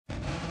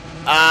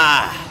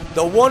Ah,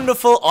 the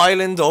wonderful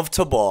island of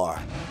Tabor.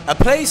 A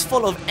place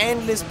full of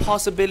endless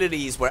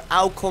possibilities where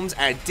outcomes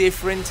are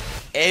different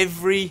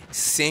every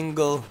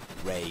single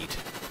raid.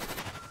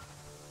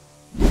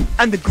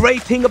 And the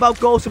great thing about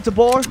Ghost of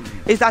Tabor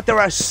is that there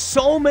are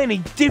so many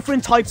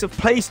different types of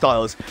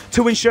playstyles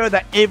to ensure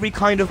that every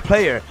kind of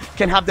player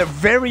can have their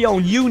very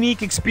own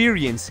unique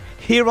experience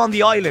here on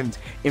the island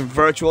in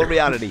virtual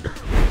reality.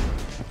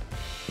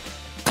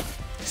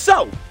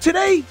 So,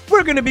 today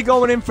we're going to be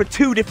going in for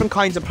two different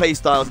kinds of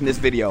playstyles in this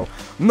video.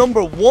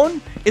 Number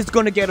one is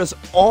going to get us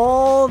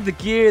all the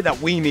gear that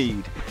we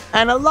need.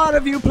 And a lot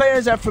of you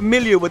players are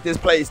familiar with this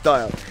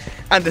playstyle.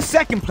 And the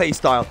second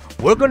playstyle,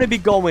 we're going to be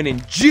going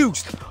in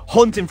juiced,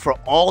 hunting for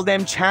all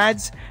them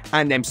chads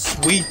and them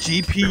sweet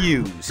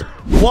GPUs.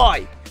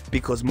 Why?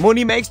 Because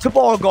money makes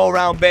Tabor go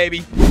around,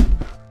 baby.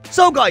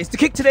 So guys, to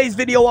kick today's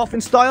video off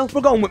in style,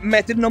 we're going with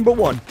method number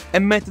one, a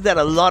method that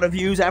a lot of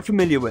yous are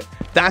familiar with.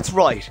 That's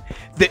right,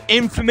 the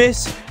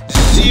infamous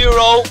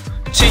 0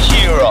 to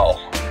hero.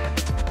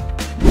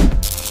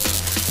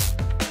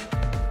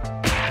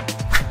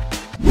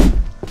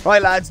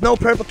 Right lads, no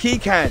purple key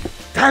card.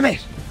 Damn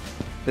it.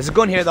 There's a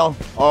gun here though.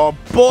 Oh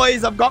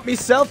boys, I've got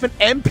myself an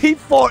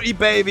MP40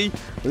 baby.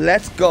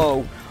 Let's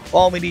go.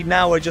 All we need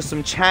now are just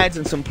some chads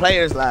and some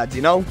players, lads,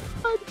 you know?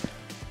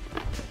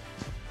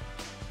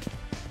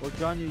 What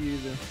gun you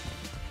using?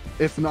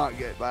 If not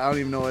good, but I don't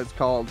even know what it's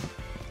called.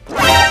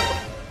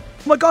 Oh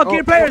my god,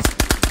 geared players!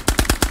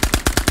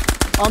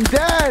 I'm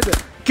dead!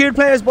 Geared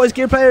players, boys,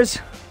 geared players.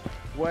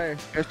 Where?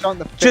 It's on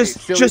the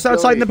face. Just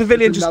outside in the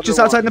pavilion, just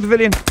outside in the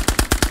pavilion.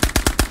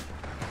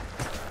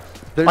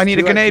 I need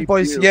a grenade,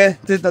 boys. Yeah,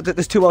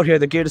 there's two out here.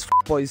 They're geared as f,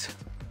 boys.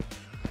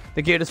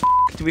 They're geared as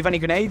f. Do we have any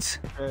grenades?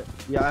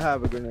 Yeah, I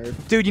have a grenade.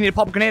 Dude, you need to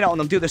pop a grenade out on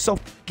them, dude. They're so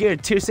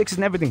geared. Tier 6s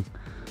and everything.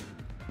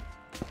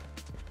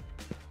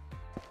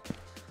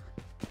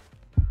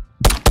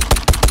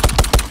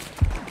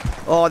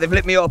 Oh, they've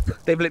lit me up.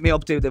 They've lit me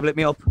up, dude. They've lit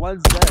me up.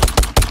 One's dead.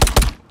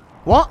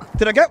 What?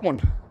 Did I get one?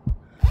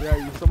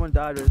 Yeah, someone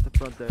died right at the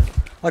front there.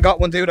 I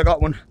got one, dude. I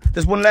got one.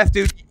 There's one left,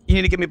 dude. You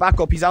need to give me back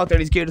up. He's out there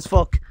and he's geared as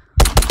fuck.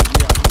 Yeah,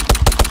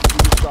 he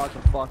just shot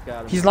the fuck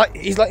out of him. He's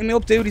lighting me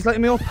up, dude. He's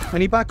lighting me up. I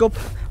need back up.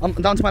 I'm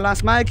down to my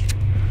last mag.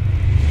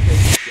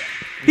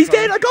 He's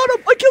dead. I got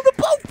him. I killed them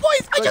both,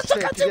 boys. I just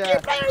took out two gear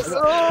players.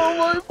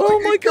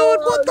 Oh my god.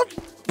 What the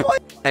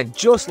fuck? And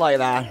just like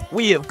that,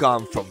 we have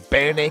gone from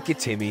bare naked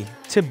Timmy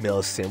to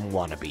Milsim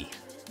wannabe.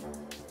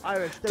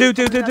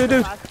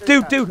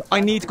 Dude, I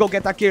need to go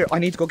get that gear. I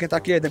need to go get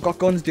that gear. They've got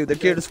guns, dude. They're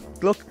geared as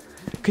look.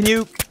 Can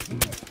you?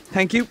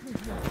 Thank you.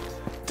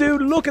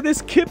 Dude, look at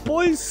this kit,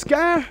 boys.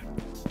 Scar.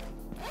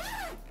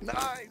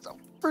 Nice. A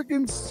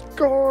freaking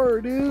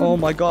scar, dude. Oh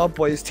my god,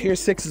 boys. Tier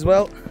 6 as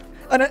well.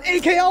 And an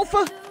AK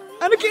Alpha.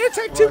 And a gear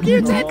tech, two gear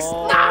techs.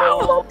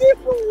 No!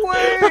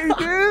 Way,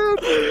 dude.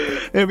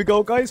 Here we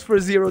go, guys, for a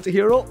 0 to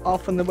hero.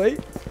 Off on the way.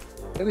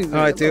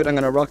 Alright, dude, I'm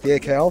gonna rock the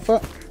AK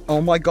Alpha.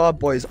 Oh my god,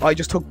 boys. I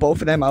just took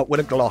both of them out with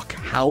a Glock.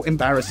 How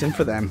embarrassing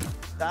for them.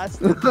 That's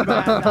the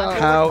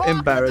How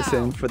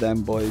embarrassing for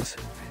them, boys.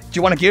 Do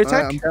you want a gear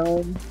tech?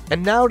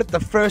 And now that the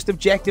first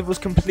objective was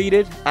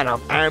completed and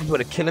I'm armed with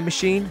a killing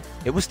machine,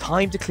 it was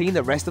time to clean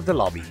the rest of the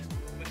lobby.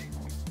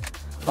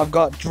 I've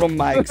got drum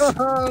mags.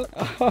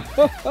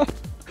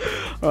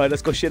 Alright,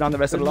 let's go shit on the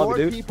rest of the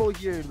lobby, dude. People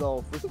here,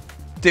 though.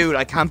 Dude,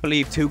 I can't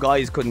believe two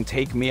guys couldn't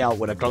take me out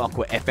with a Glock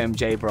with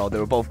FMJ, bro. They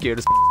were both geared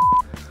as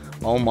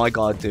oh my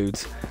god,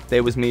 dudes.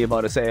 There was me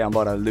about to say I'm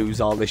about to lose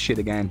all this shit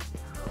again.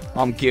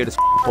 I'm geared as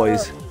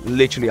boys.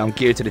 Literally, I'm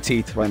geared to the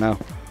teeth right now.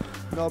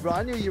 No, bro,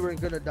 I knew you weren't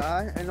gonna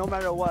die. And no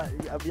matter what,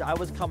 I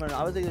was coming.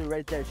 I was like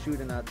right there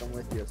shooting at them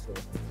with you, so.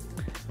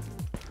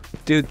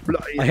 Dude,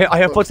 I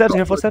hear footsteps. I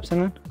hear footsteps.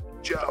 Hang on.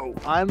 Joe.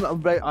 I'm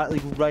right,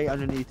 like, right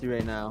underneath you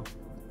right now.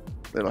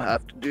 It'll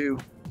have to do.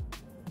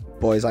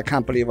 Boys, I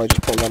can't believe I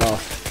just pulled that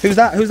off. Who's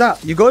that? Who's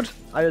that? You good?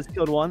 I just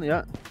killed one,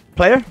 yeah.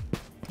 Player?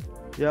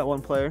 Yeah,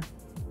 one player.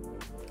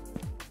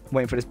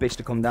 Waiting for this bitch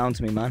to come down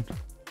to me, man.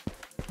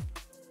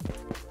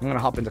 I'm gonna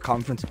hop into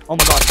conference. Oh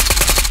my god.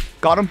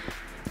 Got him.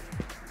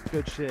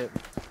 Good shit.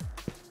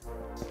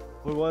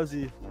 Where was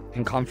he?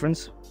 In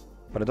conference.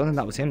 But I don't think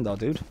that was him though,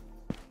 dude.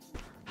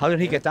 How did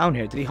he get down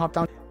here? Did he hop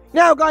down?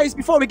 Now guys,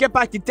 before we get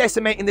back to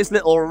decimating this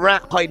little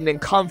rat hiding in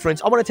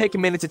conference, I want to take a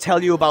minute to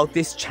tell you about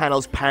this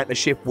channel's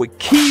partnership with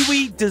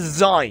Kiwi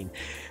Design.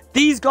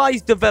 These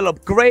guys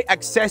develop great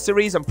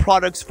accessories and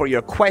products for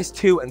your Quest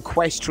 2 and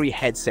Quest 3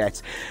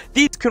 headsets.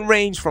 These can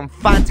range from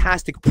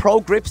fantastic pro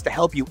grips to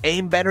help you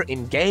aim better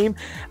in game,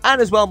 and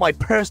as well my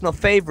personal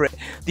favorite,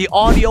 the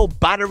audio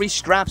battery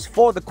straps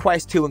for the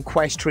Quest 2 and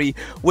Quest 3,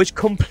 which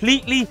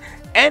completely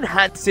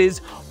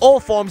enhances all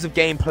forms of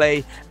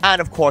gameplay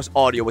and of course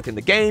audio within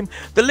the game.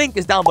 The link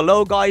is down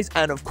below, guys,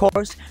 and of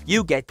course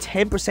you get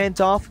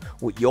 10% off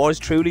with yours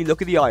truly,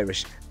 Look at the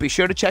Irish. Be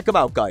sure to check them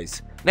out,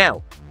 guys.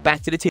 Now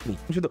back to the Timmy.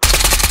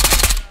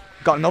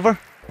 Got another?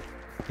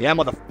 Yeah,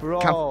 mother.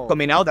 Can't come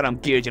me now that I'm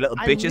geared, you little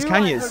bitches,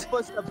 can you? I heard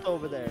footsteps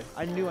over there.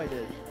 I knew I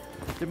did.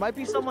 There might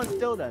be someone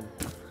still then.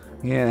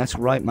 Yeah, that's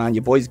right, man.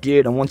 Your boy's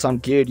geared, and once I'm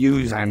geared,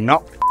 yous are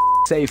not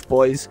safe,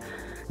 boys.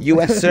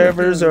 US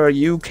servers or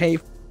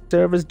UK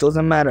servers,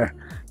 doesn't matter.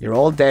 You're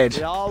all dead.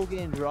 They all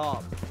getting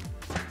dropped.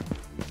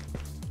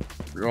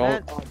 You're all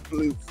Man.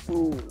 absolute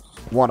fools.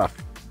 What a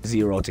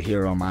 0 to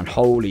hero, man.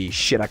 Holy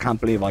shit, I can't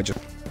believe I just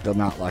did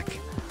not like.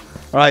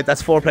 Alright,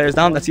 that's 4 players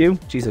down. That's you.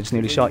 Jeez, I just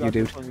nearly shot you,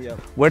 dude.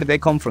 Where did they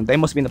come from? They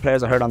must have been the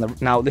players I heard on the...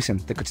 Now, listen,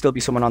 there could still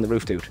be someone on the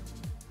roof, dude.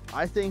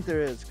 I think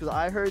there is, because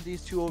I heard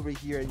these two over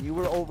here, and you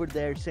were over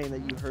there saying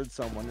that you heard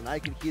someone, and I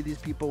could hear these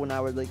people when I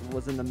was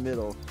in the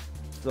middle.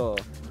 So.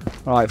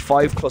 Alright,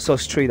 5 plus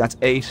us 3, that's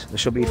 8. There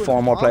should be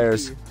 4 more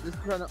players. This is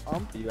trying to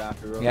ump you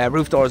after, bro. Yeah,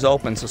 roof door's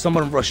open, so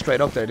someone rush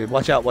straight up there, dude.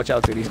 Watch out,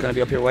 dude. He's gonna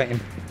be up here waiting.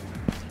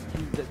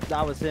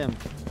 That was him.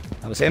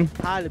 That was him?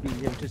 Had to be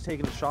him, just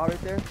taking a shot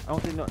right there. I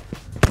don't think no.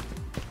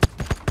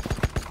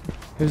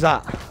 Who's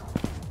that?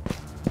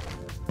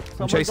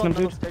 I'm Someone's chasing on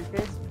him, the dude.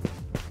 staircase.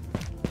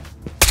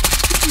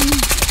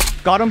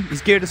 Got him.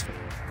 He's geared as...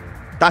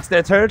 That's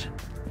their third. He's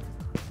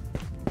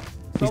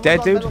Someone's dead,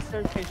 on dude. metal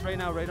staircase right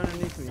now, right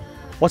underneath me.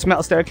 What's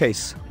metal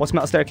staircase? What's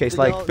metal staircase? The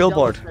Like yellow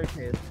billboard?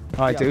 staircase.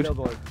 Alright, Yeah, dude.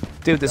 billboard.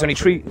 Dude, there's only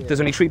three. Yeah. There's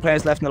only 3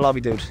 players left in the lobby,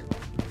 dude.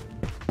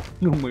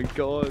 Oh my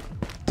god.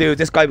 Dude,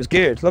 this guy was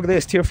geared. Look at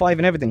this, tier 5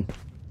 and everything.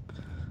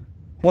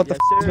 What the Yes,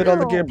 f*** sir. with all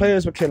the gear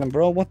players we're killing,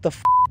 bro? What the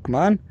f***,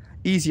 man?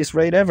 Easiest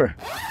raid ever.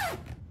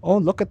 Oh,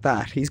 look at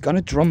that. He's got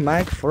a drum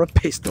mag for a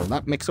pistol.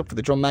 That makes up for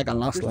the drum mag I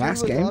lost This dude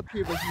last was game. up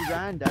here, but he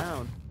ran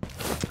down.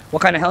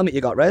 What kind of helmet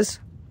you got, Rez?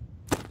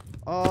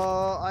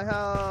 I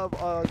have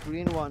a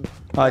green one.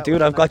 Alright, That dude,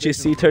 was I've an got you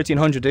acquisition.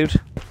 C1300, dude.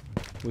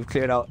 We've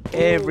cleared out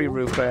every Oh.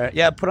 roof player.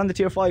 Yeah, put on the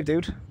tier 5,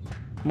 dude.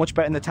 Much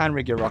better than the tan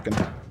rig you're rocking.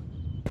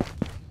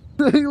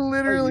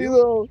 Literally,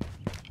 though.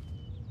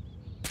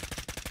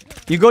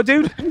 You go,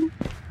 dude?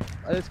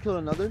 I just killed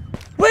another.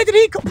 Where did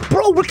he go?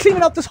 Bro, we're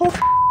cleaning up this whole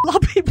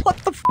lobby. What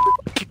the f***?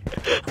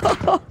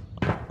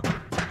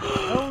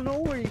 I don't know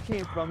where he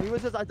came from. He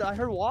was just, I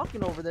heard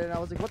walking over there and I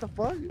was like, what the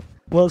fuck?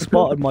 Well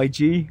spotted, my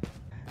G.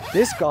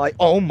 This guy,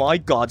 oh my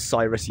god,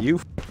 Cyrus, you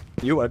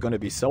are going to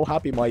be so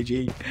happy, my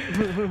G.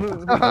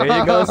 There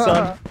you go,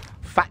 son.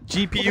 Fat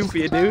GPU for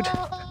you, dude.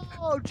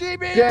 Oh,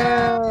 GB!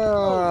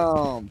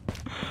 Damn.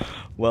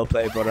 Well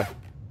played, brother.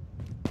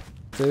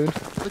 Dude.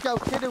 Look how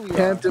kidding we are.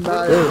 Can't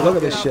deny Dude, it. look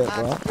at this shit,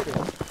 bro.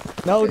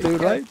 No,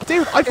 dude, right?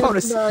 Dude, I found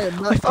a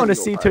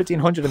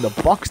C1300 in the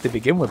box to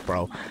begin with,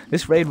 bro.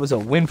 This raid was a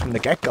win from the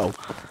get-go.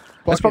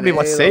 That's probably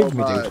what saved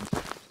me, dude.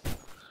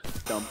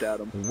 Dumped at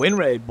him. Win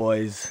raid,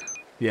 boys.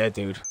 Yeah,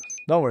 dude.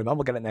 Don't worry, man.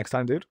 We'll get it next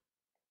time, dude.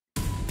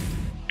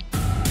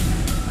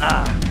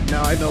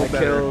 Now I know I better.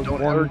 killed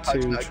Don't 1, ever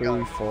touch 2, that 3,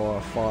 gun.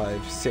 4,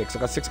 5, 6. I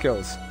got 6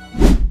 kills.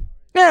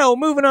 Now,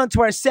 moving on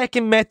to our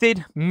second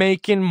method,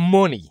 making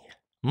money.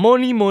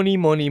 Money, money,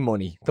 money,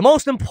 money. The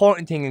most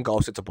important thing in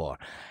Ghost of Tabor.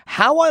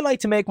 How I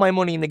like to make my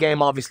money in the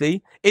game,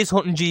 obviously, is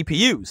hunting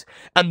GPUs.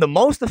 And the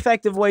most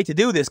effective way to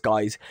do this,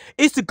 guys,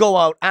 is to go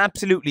out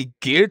absolutely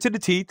geared to the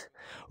teeth,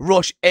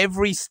 rush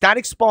every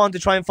static spawn to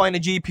try and find a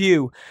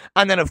GPU,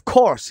 and then, of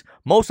course,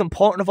 most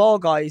important of all,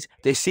 guys,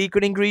 the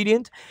secret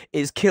ingredient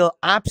is kill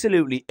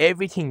absolutely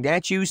everything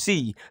that you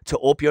see to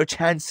up your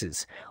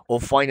chances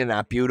of finding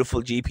that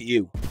beautiful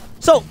GPU.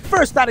 So,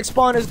 first static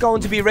spawn is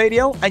going to be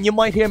radio, and you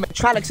might hear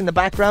Metralix in the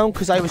background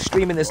because I was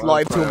streaming this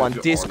live to him on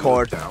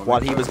Discord while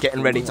he was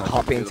getting ready to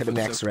hop into the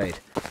next raid.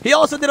 He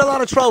also did a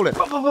lot of trolling.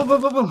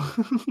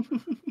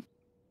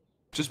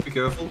 Just be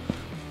careful.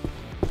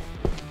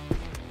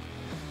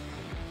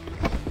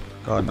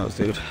 God knows,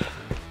 dude.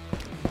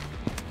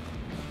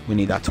 We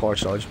need that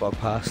torch dodge bug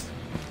past.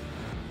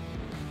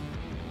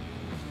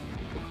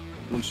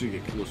 Once you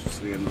get closer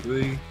to the end,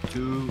 3,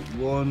 2,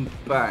 1,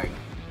 bang.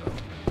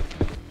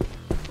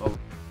 Oh.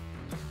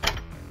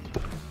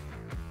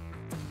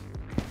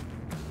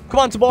 Come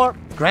on, Tabor.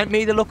 Grant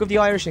me the look of the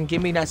Irish and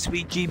give me that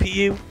sweet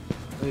GPU.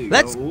 There you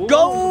Let's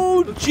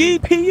go,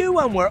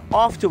 GPU, and we're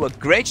off to a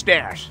great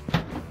start.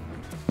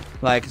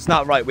 Like, it's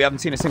not right. We haven't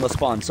seen a single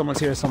spawn. Someone's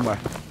here somewhere.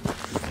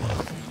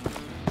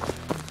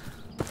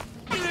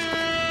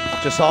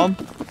 Just saw him.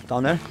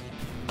 Down there.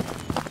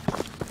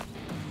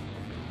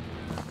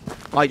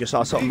 I just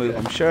saw something move.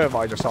 I'm sure if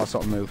I just saw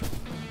something move.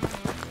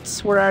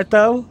 Where art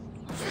thou?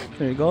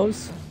 There he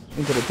goes.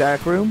 Into the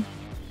dark room.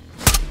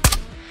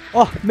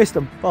 Oh, missed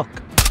him. Fuck.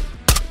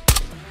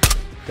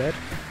 Dead.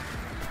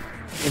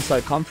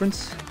 Inside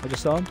conference. I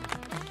just saw him.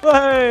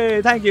 Hey,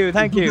 thank you,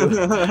 thank you.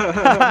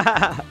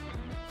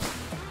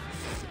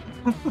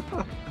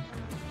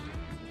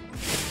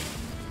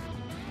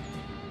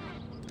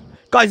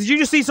 Guys, did you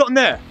just see something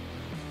there?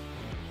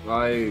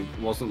 I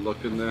wasn't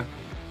looking there.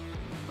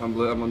 I'm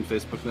on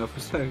Facebook now for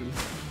a second.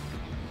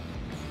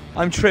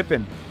 I'm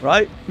tripping,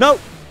 right? No!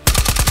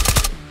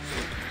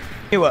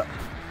 You what?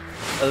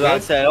 I was about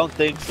to say, I don't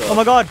think so. Oh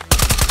my god!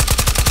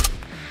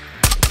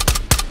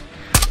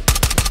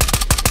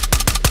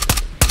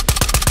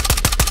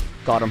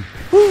 Got him.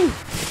 Woo!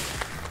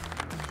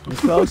 He's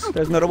close.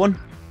 There's another one.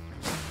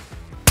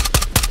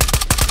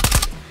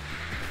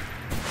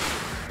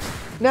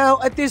 Now,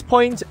 at this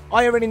point,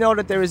 I already know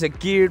that there is a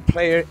geared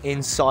player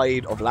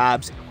inside of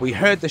labs. We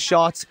heard the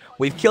shots.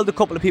 We've killed a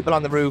couple of people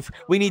on the roof.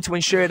 We need to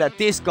ensure that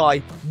this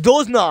guy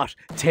does not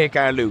take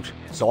our loot.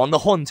 So on the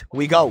hunt,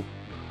 we go.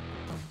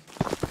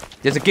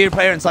 There's a geared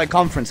player inside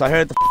conference. I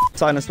heard the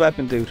silenced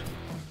weapon, dude.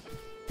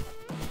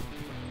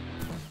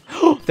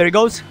 There he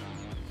goes.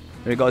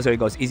 There he goes, there he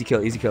goes. Easy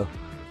kill, easy kill.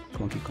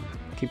 Come on, keep coming.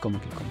 Keep coming,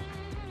 keep coming.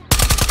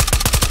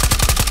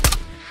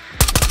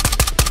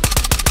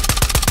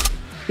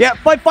 Yeah,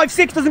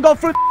 556 doesn't go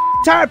through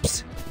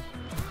tarps.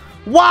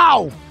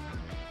 Wow.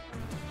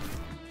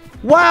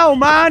 Wow,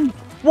 man.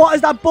 What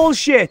is that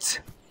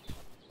bullshit?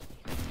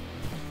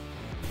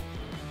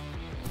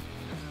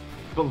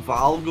 But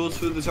Valve goes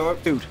through the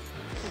tarp. Dude.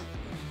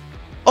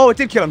 Oh, it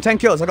did kill him. 10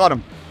 kills. I got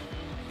him.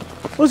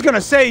 I was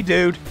gonna say,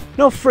 dude.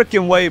 No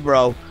freaking way,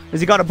 bro.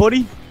 Has he got a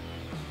buddy?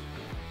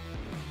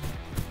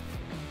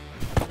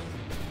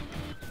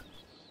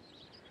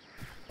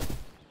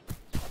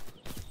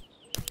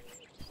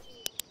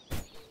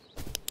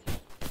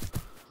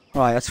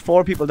 Alright, that's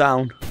 4 people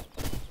down.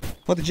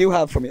 What did you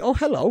have for me? Oh,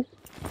 hello.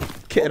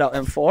 Kitted out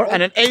M4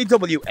 And an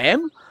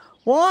AWM?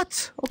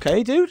 What?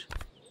 Okay, dude.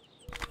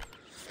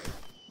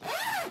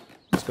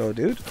 let's go,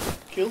 dude.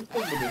 Killed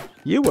somebody.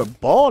 You were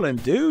balling,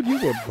 dude.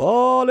 You were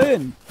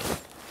balling.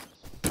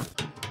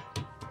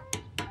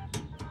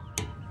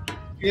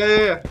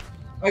 Yeah.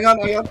 Hang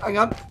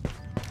on.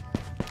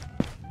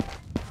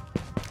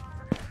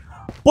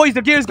 Boys,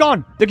 the gear's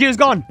gone. The gear's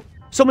gone.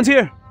 Someone's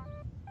here.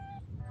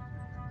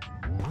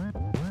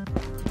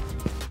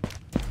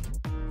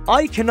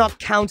 I cannot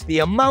count the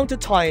amount of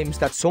times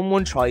that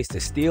someone tries to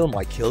steal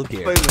my kill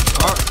gear. Playing the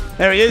tarp.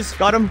 There he is.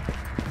 Got him.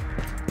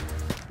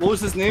 What was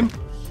his name?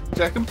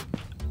 Check him.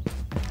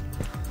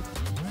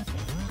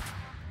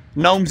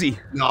 Gnomesy.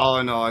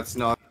 No, it's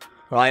not.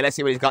 Right, let's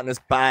see what he's got in his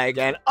bag.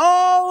 And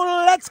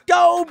oh, let's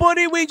go,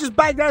 buddy. We just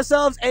bagged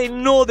ourselves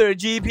another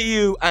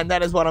GPU. And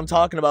that is what I'm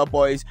talking about,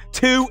 boys.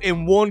 2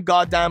 in 1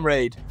 goddamn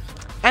raid.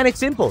 And it's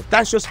simple.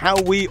 That's just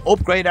how we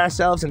upgrade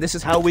ourselves, and this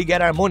is how we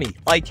get our money.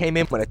 I came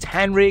in with a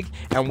 10 rig,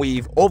 and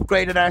we've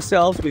upgraded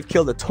ourselves. We've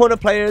killed a ton of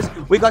players.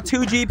 We got 2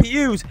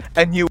 GPUs,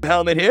 a new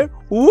helmet here,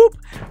 whoop,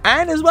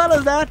 and as well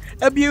as that,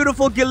 a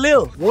beautiful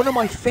Galil, one of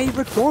my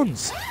favorite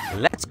guns.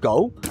 Let's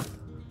go.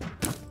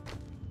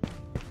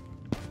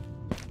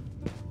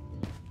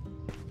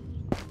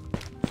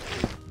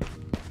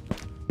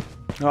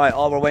 Alright,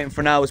 all we're waiting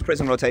for now is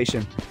prison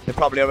rotation. They've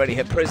probably already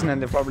hit prison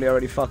and they've probably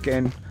already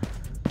fucking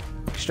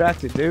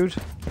extracted, dude.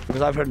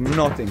 Because I've heard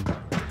nothing.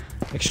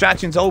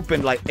 Extractions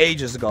opened like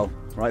ages ago,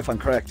 right? If I'm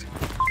correct.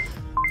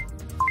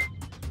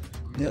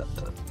 Yeah,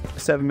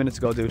 7 minutes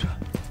ago, dude.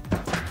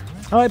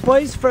 Alright,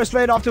 boys, first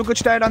raid off to a good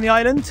start on the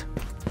island.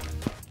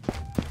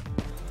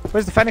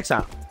 Where's the Phoenix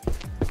at?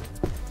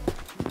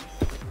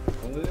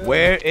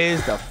 Where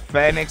is the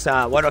Phoenix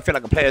at? Why do I feel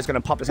like a player's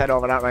gonna pop his head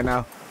over that right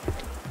now?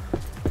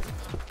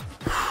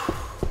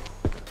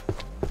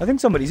 I think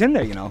somebody's in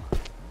there, you know.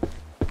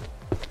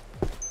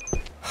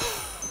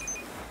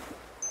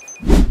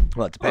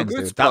 Well, it depends,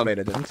 good dude. spawn. That raid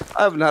I didn't.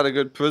 I haven't had a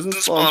good prison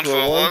spawn for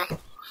a while.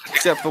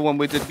 Except for when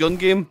we did gun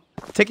game.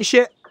 Take a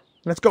shit.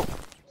 Let's go. I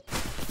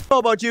don't know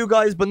about you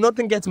guys, but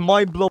nothing gets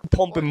my blood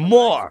pumping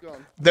more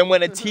than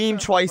when a team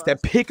tries to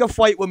pick a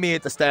fight with me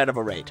at the start of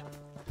a raid.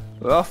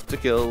 We're off to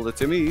kill the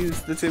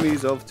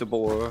Timmies of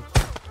Tabor.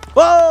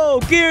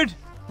 Whoa, geared.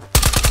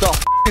 The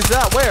f is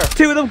that? Where?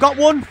 2 of them got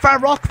one. Far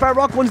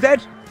rock, one's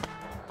dead.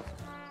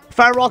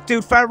 Far rock,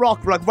 dude, far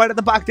rock, like right at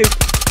the back, dude.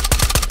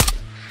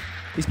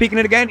 He's peeking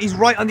it again. He's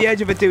right on the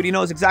edge of it, dude. He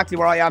knows exactly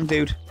where I am,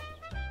 dude.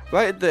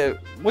 Right there.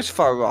 Which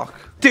far rock?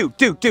 Dude,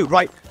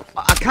 right.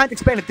 I can't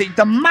explain it.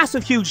 The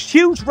massive,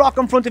 huge rock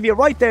in front of you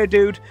right there,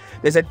 dude.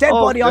 There's a dead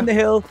body on the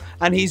hill,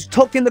 and he's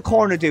tucked in the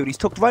corner, dude. He's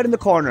tucked right in the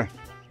corner.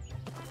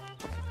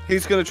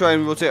 He's gonna try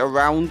and rotate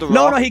around the rock.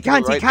 No, he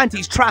can't. Right? He can't.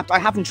 He's trapped. I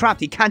have him trapped.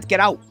 He can't get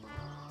out.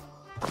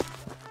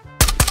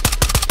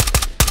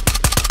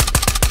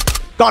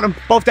 Got him.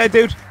 Both dead,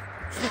 dude.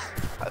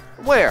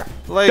 Where?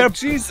 Like, They're-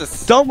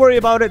 Jesus. Don't worry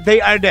about it.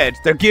 They are dead.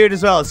 They're geared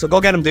as well, so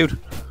go get him, dude.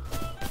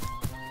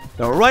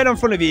 They're right in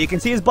front of you. You can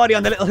see his body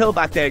on the little hill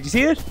back there. Do you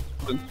see it?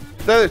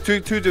 There,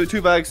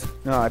 two bags.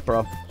 Alright,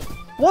 bro.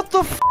 What the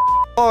f?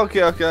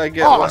 Okay, I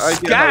get Oh, I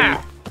get how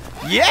scar!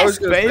 I Yes, was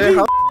gonna say, baby!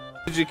 how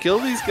did you kill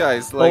these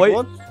guys? Like, wait.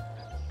 what?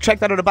 Check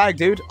that out of the bag,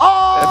 dude.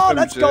 Oh, FMJ.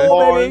 let's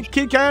go, baby.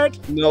 Key card.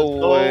 No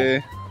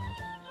way.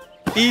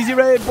 Easy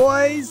raid,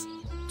 boys.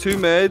 2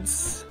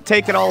 meds.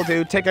 Take it all,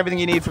 dude. Take everything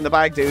you need from the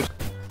bag, dude.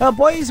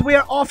 Boys, we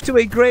are off to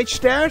a great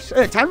start.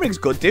 10 rig's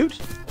good, dude.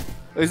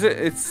 Is it?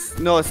 It's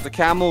the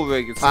camel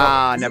rig. It's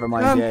Ah, not, never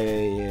mind.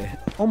 Man, Yeah.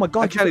 Oh my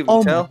god. I can't even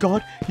oh tell. my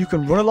god. You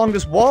can run along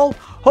this wall.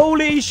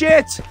 Holy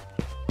shit.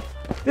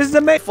 This is I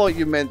amazing. thought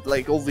you meant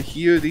like over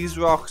here, these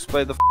rocks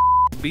by the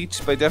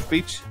beach, by Death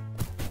Beach.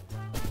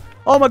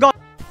 Oh my god.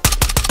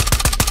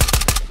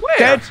 Where?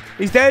 Dead.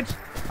 He's dead.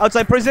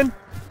 Outside prison.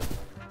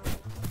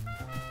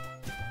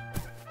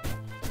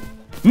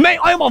 Mate,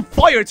 I am on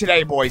fire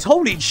today, boys.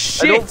 Holy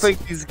shit. I don't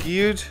think he's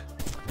geared.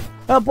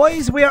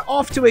 Boys, we are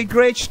off to a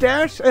great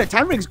start.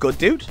 10 rig's good,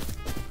 dude.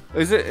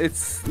 Is it?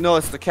 It's no,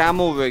 it's the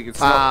camel rig.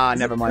 It's Ah, not,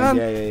 never it mind.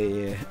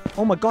 can? Yeah.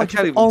 Oh my god. I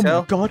can't even oh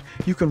tell. my god.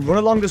 You can run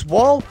along this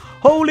wall.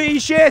 Holy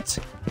shit.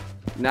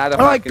 Nah, the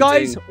Alright, fucking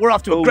guys. thing. We're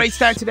off to a Oh, great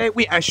start today.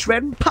 We are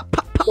shredding. Pop,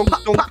 pop, pop,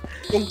 pop, pop.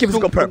 Give us a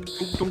good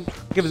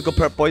perp. Give us a good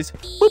perp, boys.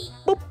 Boop,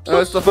 boop, boop.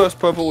 That's the first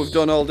purple we've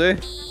done all day.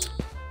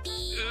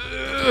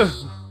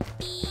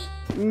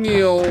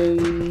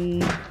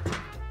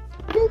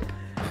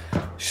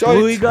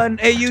 Shite. We got an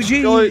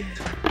AUG.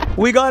 Shite.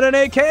 We got an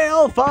AK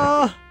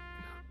Alpha.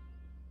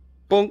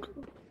 Bunk.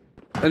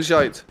 And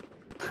shite.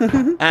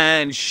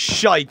 And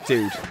shite,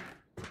 dude.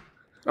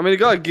 I mean, you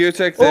got a gear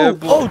tech there, Oh,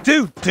 but... oh,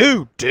 dude.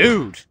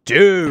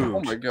 Oh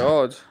my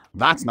god.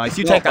 That's nice.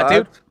 You Not take that,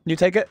 bad. dude. You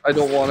take it. I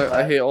don't want it.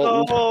 I hate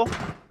all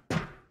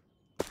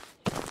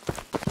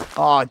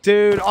Oh,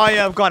 dude, I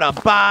have got a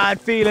bad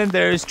feeling.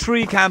 There's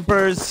tree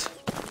campers.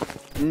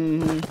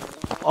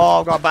 Oh,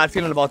 I've got a bad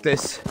feeling about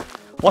this.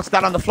 What's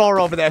that on the floor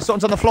over there?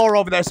 Something's on the floor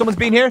over there. Someone's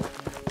been here.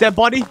 Dead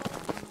body.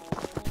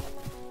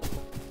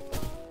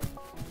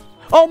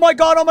 Oh my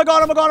god, oh my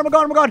god, oh my god, oh my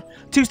god, oh my god.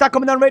 Two stack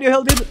coming down Radio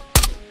Hill, dude.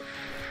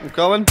 I'm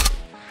coming.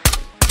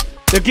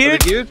 They're Are they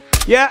geared. geared?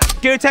 Yeah,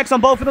 gear techs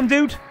on both of them,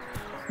 dude.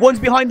 One's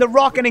behind the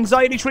rock and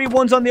anxiety tree.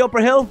 One's on the upper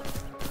hill.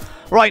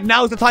 Right,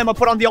 now's the time I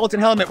put on the Alton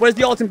helmet. Where's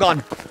the Alton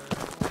gone?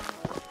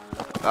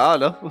 I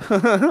don't know.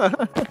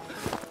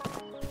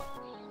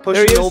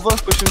 There he Pushing is. over.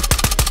 Pushing.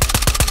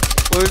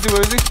 Where is he?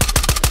 Where is he?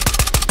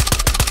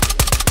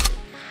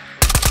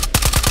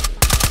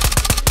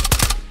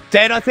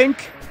 Dead, I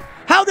think.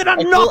 How did I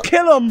not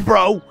kill him,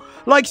 bro?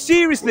 Like,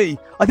 seriously.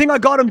 I think I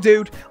got him,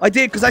 dude. I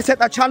did, because I set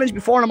that challenge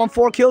before and I'm on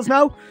 4 kills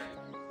now.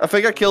 I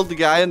think I killed the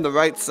guy on the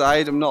right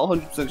side. I'm not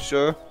 100%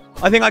 sure.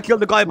 I think I killed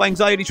the guy by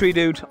anxiety tree,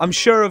 dude. I'm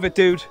sure of it,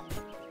 dude.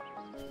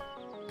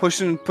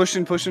 Pushing.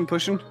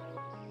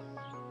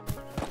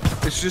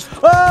 It's just...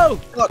 Oh!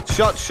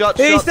 Shot.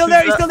 He's still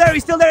there, he's still there,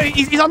 he's still there.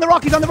 He's on the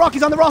rock, he's on the rock,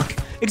 he's on the rock.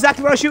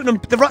 Exactly where I was shooting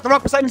him. The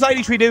rock beside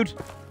anxiety tree, dude.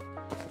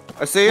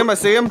 I see him.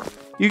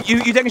 You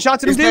taking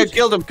shots at him, He's dude? dead.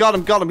 Killed him. Got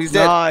him. He's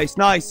dead.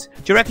 Nice. Do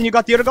you reckon you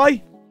got the other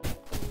guy?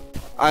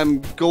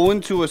 I'm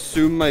going to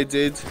assume I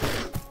did.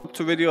 Up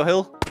to Radio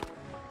Hill.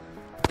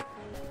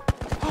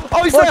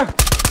 Oh, he's there!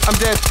 I'm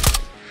dead.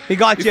 He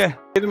got you.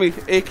 Kidding me?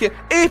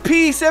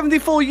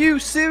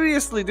 AP74U?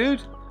 Seriously,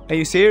 dude? Are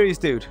you serious,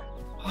 dude?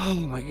 Oh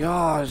my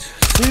god.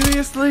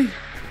 Seriously?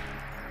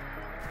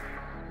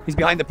 He's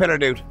behind the pillar,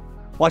 dude.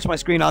 Watch my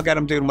screen, I'll get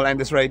him, dude, and we'll end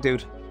this raid,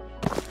 dude.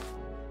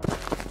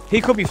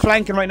 He could be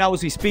flanking right now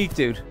as we speak,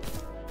 dude.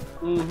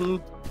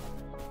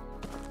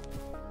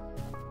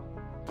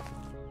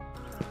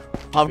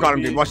 I've got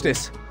him, dude. Watch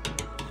this.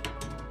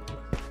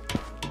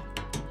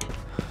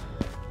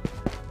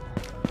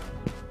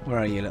 Where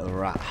are you, little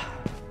rat?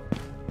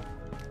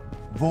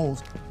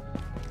 Balls.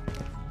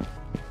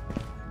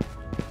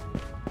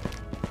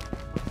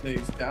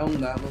 He's down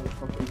that little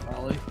fucking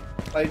alley.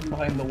 Hiding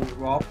behind the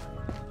rock.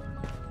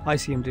 I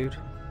see him, dude.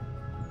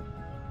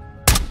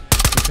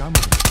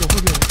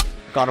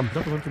 Got him.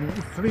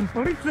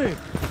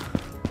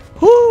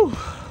 Whew.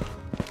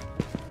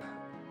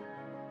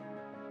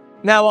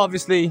 Now,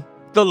 obviously,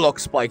 the luck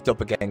spiked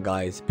up again,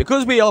 guys,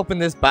 because we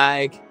opened this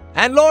bag,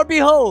 and Lord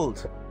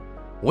behold,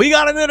 we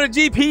got another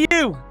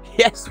GPU.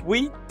 Yes,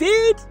 we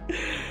did.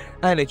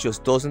 And it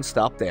just doesn't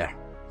stop there.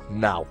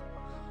 Now.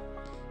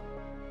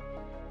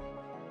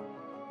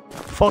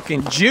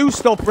 Fucking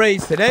juiced up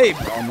raids today,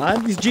 bro,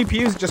 man. These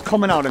GPUs are just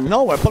coming out of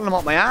nowhere, pulling them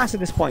out my ass at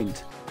this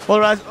point.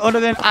 Well, other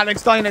than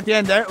Alex dying at the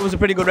end there, it was a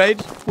pretty good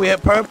raid. We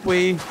hit perp,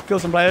 we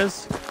killed some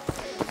players.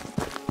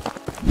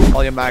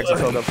 All your mags are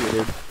filled up for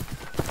you,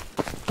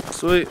 dude.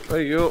 Sweet,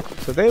 there you go.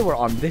 So they were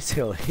on this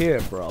hill here,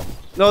 bro.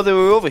 No, they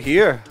were over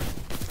here.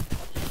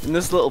 In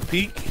this little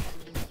peak.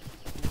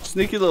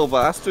 Sneaky little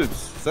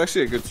bastards. It's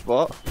actually a good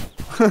spot.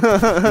 Hold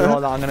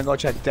on, I'm gonna go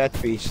check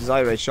Death Beach.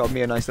 Zyrate showed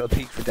me a nice little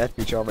peek for Death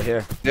Beach over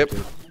here. Yep.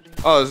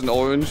 Oh, there's an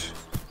orange.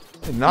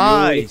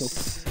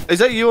 Nice. Is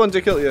that you on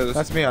Dick Hill? Yeah,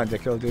 That's me on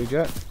Dick Hill, dude,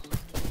 yeah.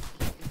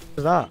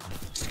 What's that?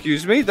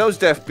 excuse me, that was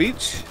Death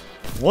Beach.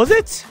 Was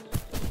it?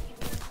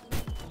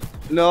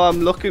 No,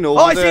 I'm looking over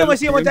Oh, I there.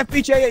 see him on Death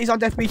Beach. Yeah, he's on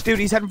Death Beach, dude.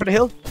 He's heading for the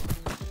hill.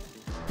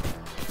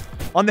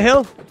 On the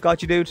hill?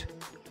 Got you, dude.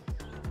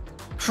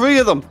 3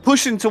 of them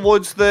pushing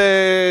towards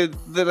the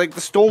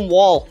stone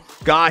wall.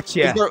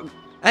 Gotcha. Is there-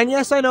 And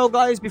yes, I know,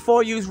 guys,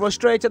 before you rush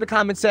straight to the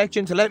comment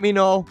section to let me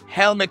know,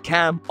 helmet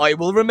cam, I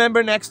will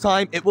remember next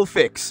time, it will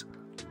fix.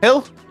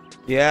 Hill?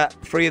 Yeah,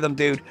 3 of them,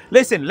 dude.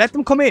 Listen, let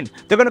them come in.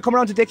 They're going to come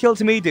around to Dick Hill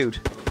to me, dude.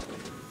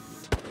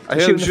 I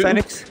hear them Shooting the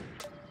Phoenix.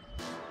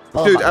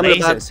 Oh, Dude, my I'm in a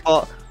bad lasers.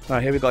 spot.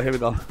 Alright, here we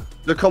go.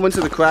 They're coming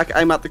to the crack.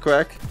 I'm at the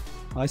crack.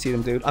 I see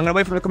them, dude. I'm gonna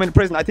wait for them to come into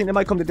prison. I think they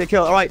might come to Dick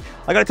Hill. Alright,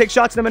 I gotta take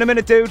shots at them in a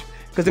minute, dude.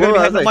 Because they're gonna be Where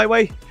are heading up they? my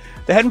way.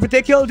 They're heading for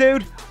Dick Hill,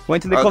 dude.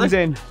 Wait till they Are comes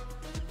they? in.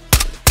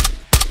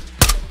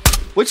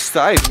 Which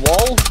side?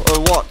 Wall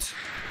or what?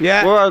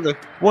 Yeah. Where are they?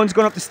 One's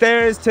going up the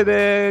stairs to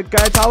the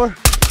guard tower.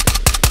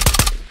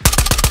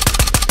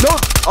 No!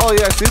 Oh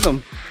yeah, I see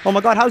them. Oh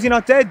my god, how's he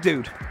not dead,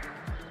 dude?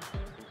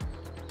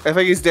 I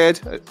think he's dead.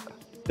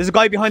 There's a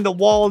guy behind the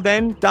wall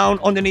then, down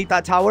underneath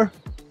that tower.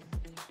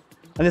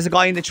 And there's a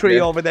guy in the tree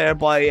Yeah. over there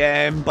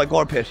by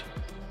Gore Pit.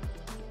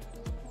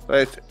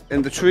 Right,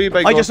 in the tree by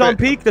I just saw him Gore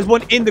Pit. peek. There's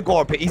one in the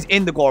Gore Pit. He's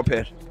in the Gore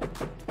Pit.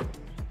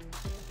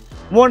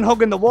 One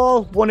hugging the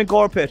wall, one in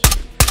Gore Pit.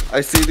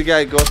 I see the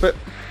guy Gore Pit.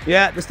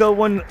 Yeah, there's still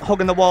one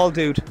hugging the wall,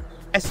 dude.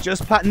 It's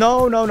just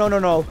no.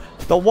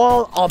 The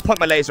wall. I'll point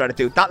my laser at it,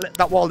 dude.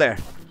 That wall there.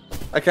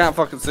 I can't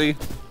fucking see.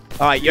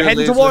 All right, you're Your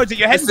heading laser. towards it.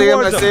 You're heading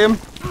towards I see him.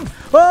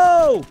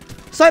 Whoa!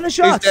 Silent He's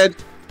shots. dead.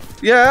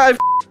 Yeah, I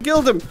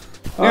killed him.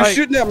 You're Alright.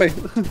 shooting at me.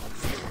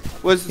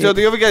 So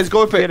the other guy's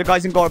Gore Yeah, Pit. the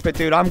guy's in Gore Pit,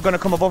 dude. I'm gonna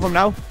come above him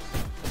now.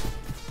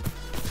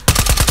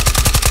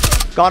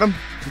 Got him.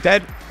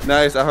 Dead.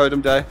 Nice, I heard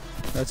him die.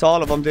 That's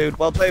all of them, dude.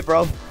 Well played,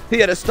 bro. He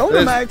had a stoner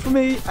Yes. mag for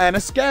me and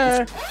a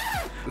scare.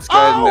 This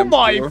guy Oh didn't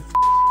my M4.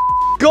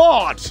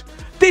 god!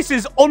 This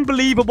is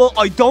unbelievable.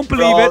 I don't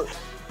believe Bro. it.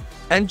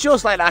 And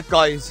just like that,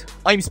 guys,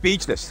 I'm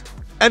speechless.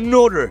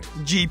 Another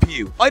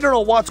GPU. I don't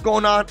know what's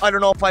going on. I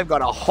don't know if I've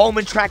got a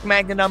homing track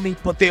magnet on me,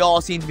 but they all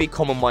seem to be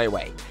coming my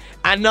way.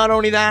 And not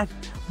only that,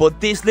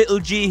 but this little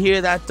G here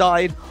that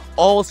died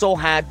also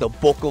had the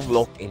Book of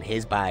Luck in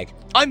his bag.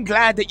 I'm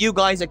glad that you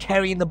guys are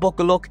carrying the Book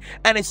of Luck,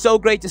 and it's so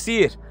great to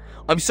see it.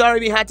 I'm sorry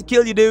we had to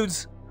kill you,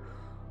 dudes.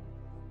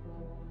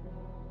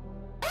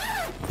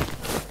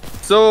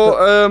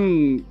 So,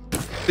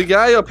 the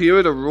guy up here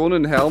with a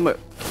running helmet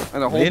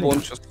and a whole Really?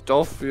 bunch of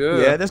stuff, yeah.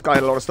 Yeah, this guy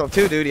had a lot of stuff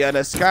too, dude. He had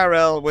a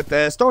Scarrel with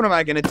the Stoner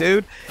Mag in it,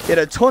 dude. He had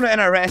a ton of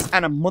NRS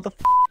and a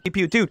motherfucking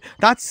GPU. Dude,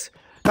 that's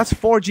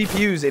 4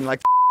 GPUs in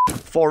like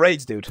 4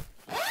 raids, dude.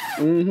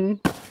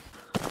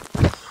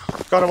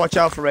 Gotta watch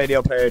out for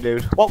radio player,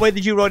 dude. What way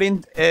did you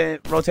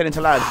rotate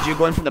into lads? Did you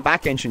go in from the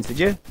back entrance, did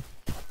you?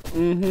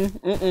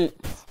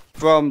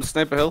 From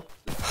Sniper Hill.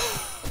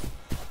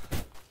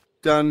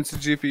 Down into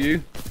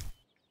GPU.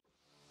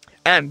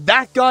 And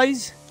that,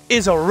 guys,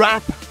 is a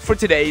wrap for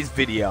today's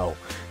video.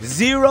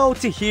 0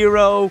 to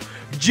hero,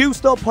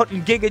 juiced up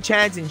hunting Giga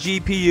Chads and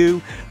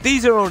GPU.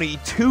 These are only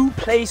 2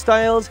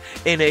 playstyles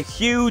in a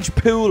huge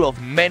pool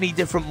of many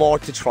different more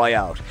to try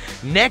out.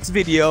 Next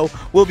video,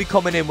 we'll be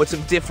coming in with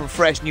some different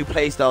fresh new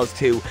playstyles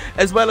too,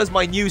 as well as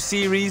my new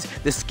series,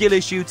 The Skill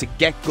Issue to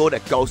Get Good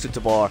at Ghost of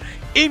Tabor,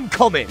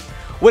 incoming.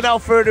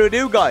 Without further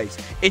ado, guys,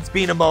 it's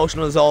been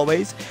emotional as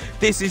always.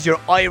 This is your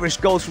Irish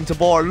Ghost from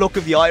Tabor, Look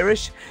of the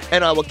Irish,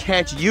 and I will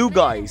catch you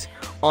guys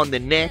on the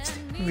next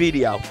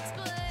video.